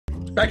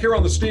Back here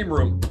on the Steam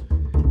Room,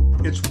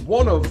 it's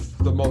one of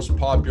the most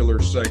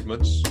popular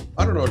segments.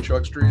 I don't know,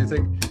 Chuckster, you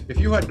think if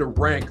you had to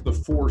rank the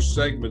 4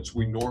 segments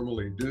we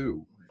normally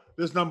do,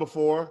 this number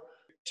 4.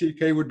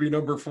 TK would be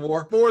number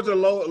 4. 4 is the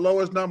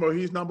lowest number.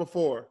 He's number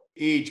 4.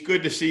 Each,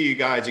 good to see you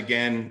guys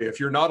again. If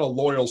you're not a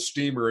loyal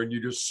Steamer and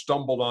you just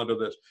stumbled onto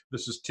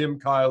this is Tim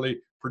Kiley,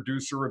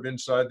 producer of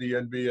Inside the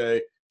NBA,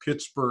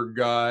 Pittsburgh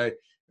guy,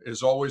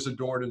 is always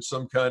adorned in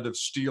some kind of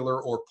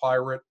Steeler or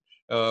Pirate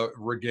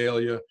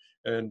regalia.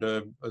 And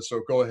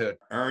so go ahead.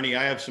 Ernie,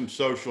 I have some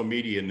social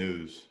media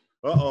news.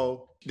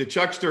 Uh-oh. The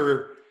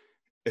Chuckster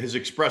has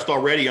expressed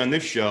already on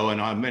this show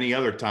and on many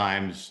other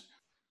times,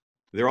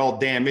 they're all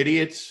damn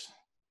idiots.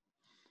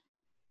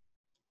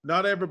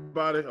 Not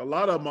everybody. A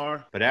lot of them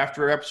are. But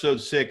after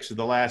episode 6 of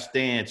The Last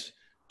Dance,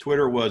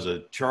 Twitter was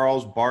a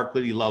Charles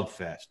Barkley love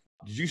fest.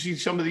 Did you see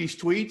some of these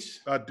tweets?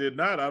 I did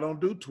not. I don't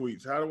do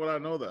tweets. How would I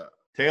know that?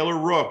 Taylor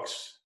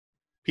Rooks.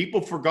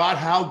 People forgot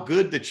how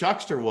good the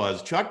Chuckster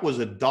was. Chuck was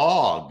a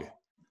dog.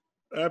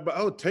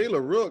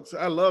 Taylor Rooks.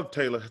 I love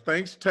Taylor.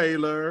 Thanks,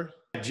 Taylor.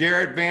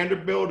 Jarrett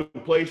Vanderbilt, who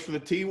plays for the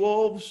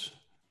T-Wolves.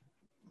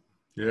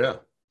 Yeah.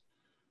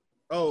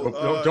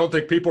 Don't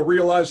think people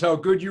realize how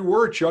good you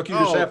were, Chuck. You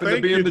just happened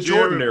to be in the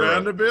Jordan era.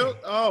 Vanderbilt?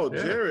 Oh,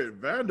 yeah. Jarrett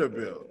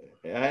Vanderbilt.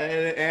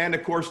 And,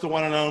 of course, the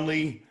one and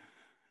only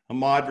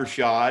Ahmad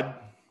Rashad.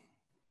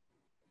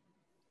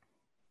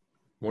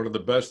 One of the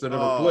best that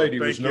ever played. He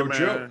was no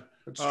joke.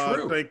 It's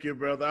true. Thank you,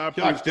 brother. I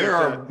Chuck, there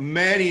are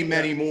many,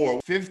 many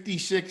more.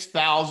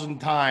 56,000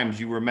 times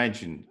you were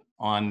mentioned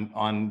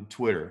on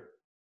Twitter.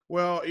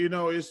 Well,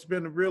 it's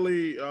been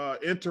really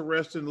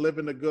interesting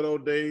living the good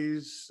old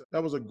days.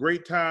 That was a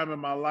great time in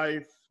my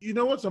life. You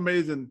know what's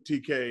amazing,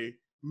 TK?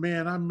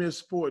 Man, I miss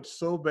sports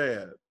so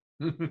bad.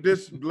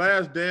 This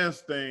Last Dance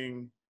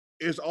thing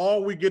is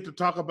all we get to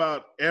talk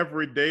about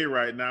every day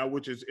right now,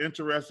 which is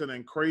interesting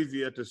and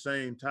crazy at the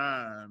same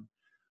time.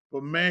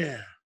 But,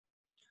 man,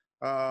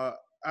 I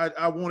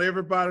want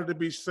everybody to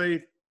be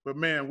safe. But,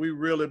 man, we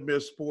really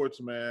miss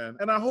sports, man.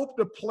 And I hope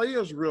the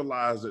players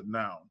realize it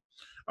now.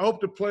 I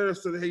hope the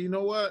players say, hey, you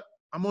know what?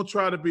 I'm going to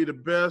try to be the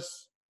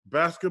best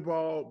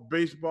basketball,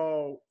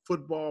 baseball,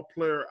 football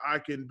player I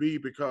can be,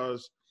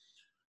 because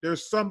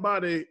there's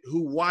somebody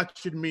who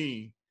watching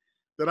me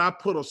that I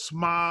put a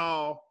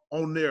smile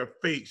on their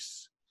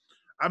face.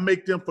 I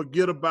make them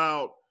forget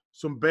about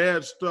some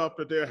bad stuff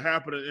that they're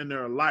happening in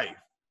their life.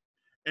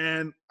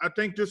 And I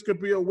think this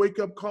could be a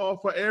wake-up call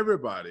for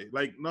everybody.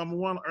 Like, number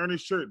one, Ernie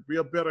Shirt, be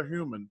a better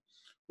human.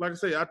 Like I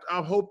say,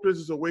 I hope this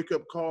is a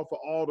wake-up call for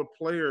all the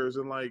players.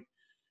 And, like,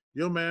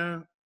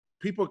 man,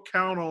 people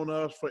count on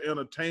us for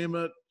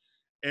entertainment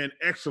and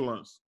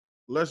excellence.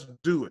 Let's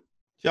do it.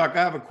 Chuck, I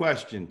have a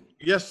question.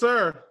 Yes,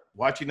 sir.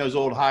 Watching those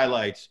old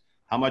highlights,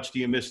 how much do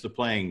you miss the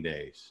playing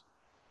days?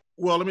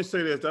 Well, let me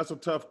say this. That's a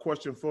tough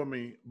question for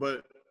me.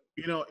 But,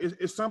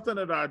 it's something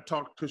that I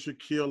talked to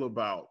Shaquille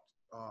about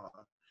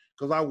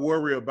because I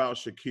worry about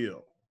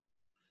Shaquille.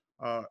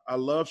 I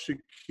love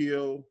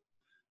Shaquille.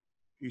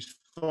 He's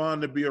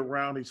fun to be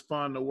around. He's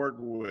fun to work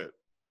with.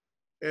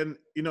 And,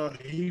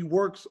 he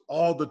works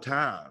all the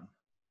time.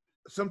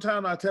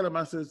 Sometimes I tell him,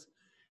 I says,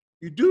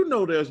 you do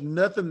know there's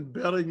nothing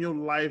better in your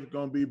life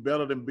going to be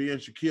better than being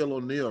Shaquille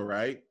O'Neal,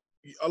 right?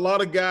 A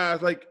lot of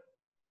guys, like,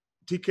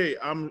 TK,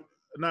 I'm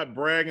not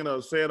bragging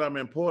or saying I'm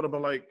important,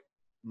 but, like,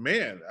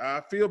 man,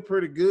 I feel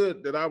pretty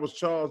good that I was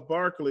Charles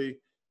Barkley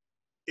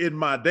in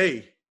my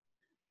day.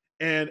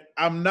 And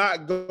I'm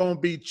not going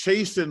to be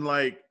chasing,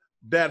 like,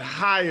 that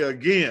high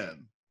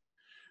again.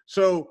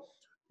 So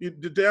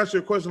to answer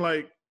your question,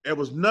 like, it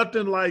was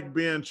nothing like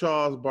being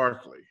Charles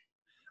Barkley.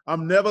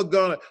 I'm never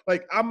gonna,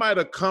 like, I might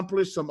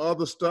accomplish some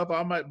other stuff.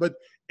 But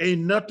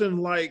ain't nothing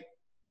like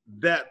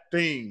that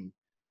thing.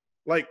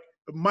 Like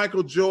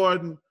Michael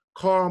Jordan,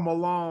 Karl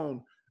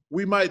Malone,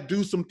 we might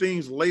do some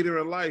things later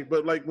in life.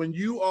 But like when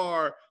you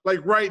are,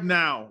 like right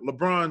now,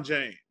 LeBron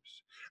James,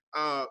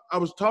 I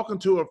was talking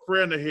to a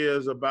friend of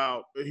his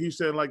about, he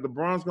said like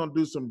LeBron's gonna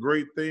do some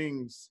great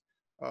things.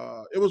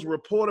 It was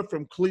reported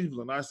from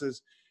Cleveland. I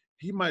says,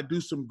 he might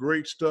do some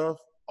great stuff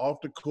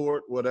off the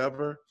court,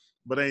 whatever,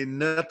 but ain't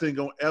nothing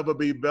gonna ever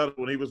be better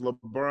when he was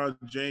LeBron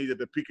James at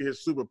the peak of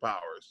his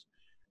superpowers.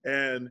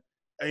 And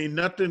ain't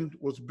nothing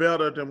was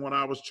better than when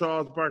I was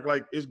Charles Barkley.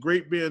 Like, it's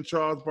great being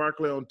Charles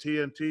Barkley on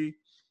TNT,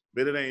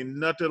 but it ain't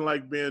nothing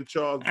like being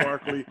Charles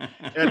Barkley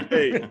at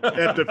the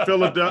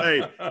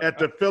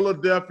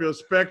Philadelphia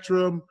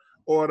Spectrum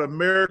or the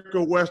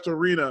America West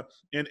Arena,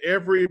 and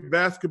every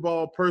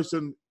basketball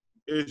person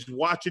is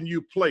watching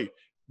you play.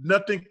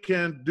 Nothing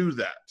can do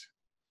that.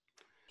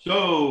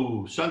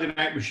 So Sunday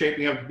night was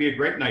shaping up to be a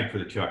great night for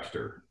the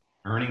Chuckster,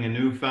 earning a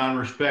newfound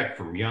respect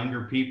from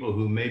younger people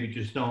who maybe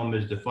just know him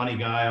as the funny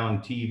guy on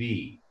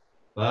TV.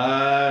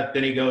 But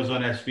then he goes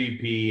on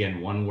SVP,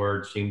 and one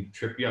word seemed to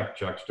trip you up,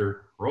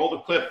 Chuckster. Roll the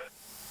clip.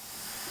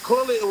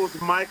 Clearly, it was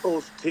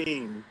Michael's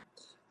team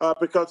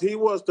because he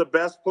was the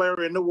best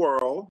player in the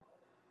world.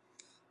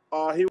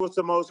 He was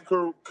the most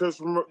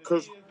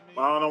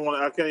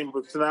I can't even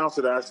pronounce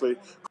it actually,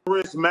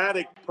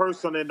 charismatic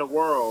person in the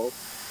world.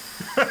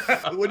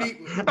 What do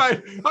you?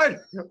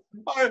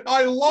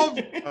 I love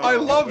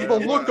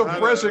the look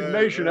of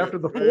resignation after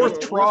the fourth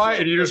try,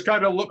 and you just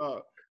kind of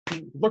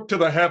look to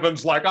the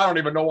heavens like, I don't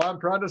even know why I'm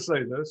trying to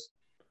say this.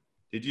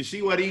 Did you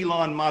see what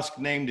Elon Musk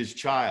named his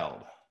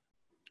child?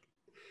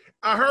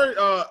 I heard.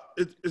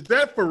 Is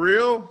that for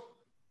real?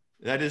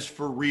 That is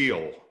for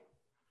real.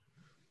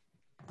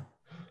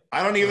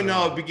 I don't even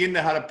know begin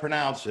to how to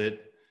pronounce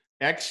it.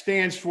 X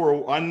stands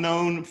for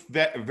unknown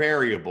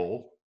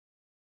variable.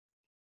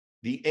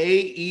 The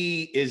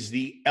AE is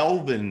the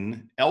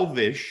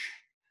Elvish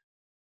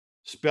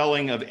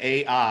spelling of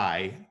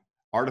AI,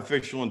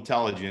 artificial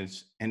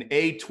intelligence, and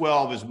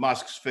A12 is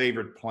Musk's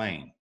favorite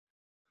plane.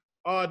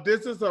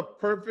 This is a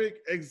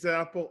perfect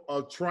example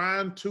of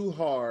trying too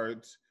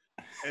hard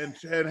and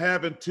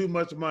having too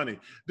much money.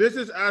 This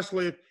is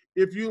actually,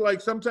 if you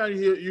like, sometimes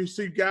you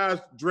see guys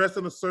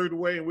dressing a certain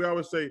way, and we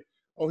always say,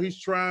 oh, he's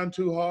trying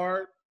too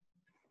hard.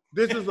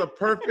 This is a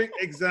perfect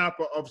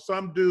example of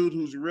some dude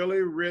who's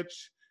really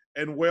rich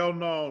and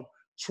well-known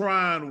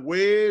trying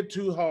way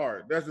too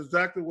hard. That's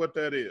exactly what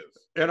that is.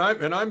 And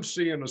I'm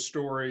seeing a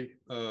story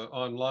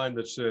online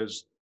that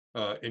says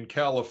in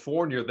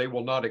California, they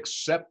will not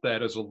accept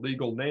that as a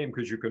legal name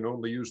because you can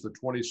only use the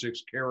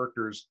 26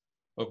 characters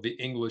of the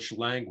English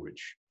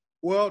language.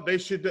 Well, they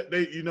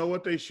you know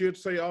what they should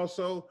say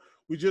also?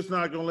 We're just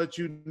not going to let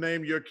you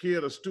name your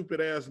kid a stupid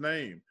ass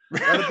name.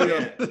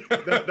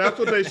 That's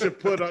what they should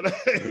put on.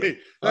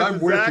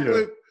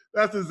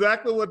 That's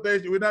exactly what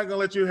we're not going to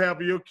let you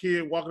have your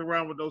kid walking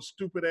around with no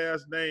stupid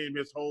ass name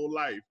his whole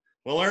life.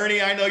 Well,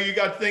 Ernie, I know you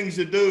got things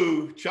to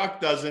do. Chuck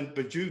doesn't,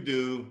 but you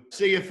do.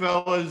 See you,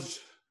 fellas.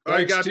 All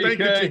right, guys. Thank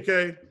you,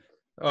 TK.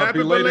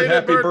 Happy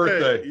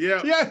birthday.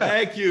 Yeah.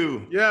 Thank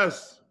you.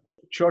 Yes.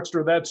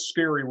 Chuckster, that's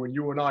scary when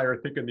you and I are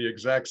thinking the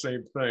exact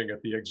same thing at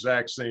the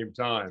exact same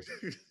time.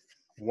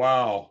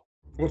 Wow.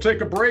 We'll take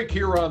a break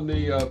here on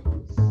the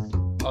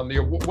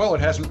well,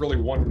 it hasn't really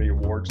won any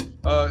awards.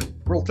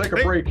 We'll take a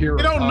break here.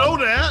 They don't know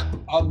that.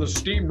 On the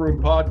Steam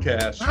Room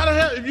podcast. How the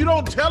hell, if you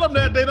don't tell them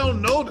that, they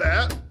don't know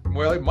that.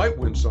 Well, it might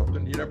win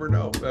something. You never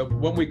know.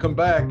 When we come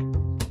back,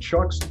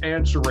 Chuck's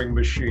answering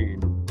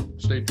machine.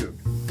 Stay tuned.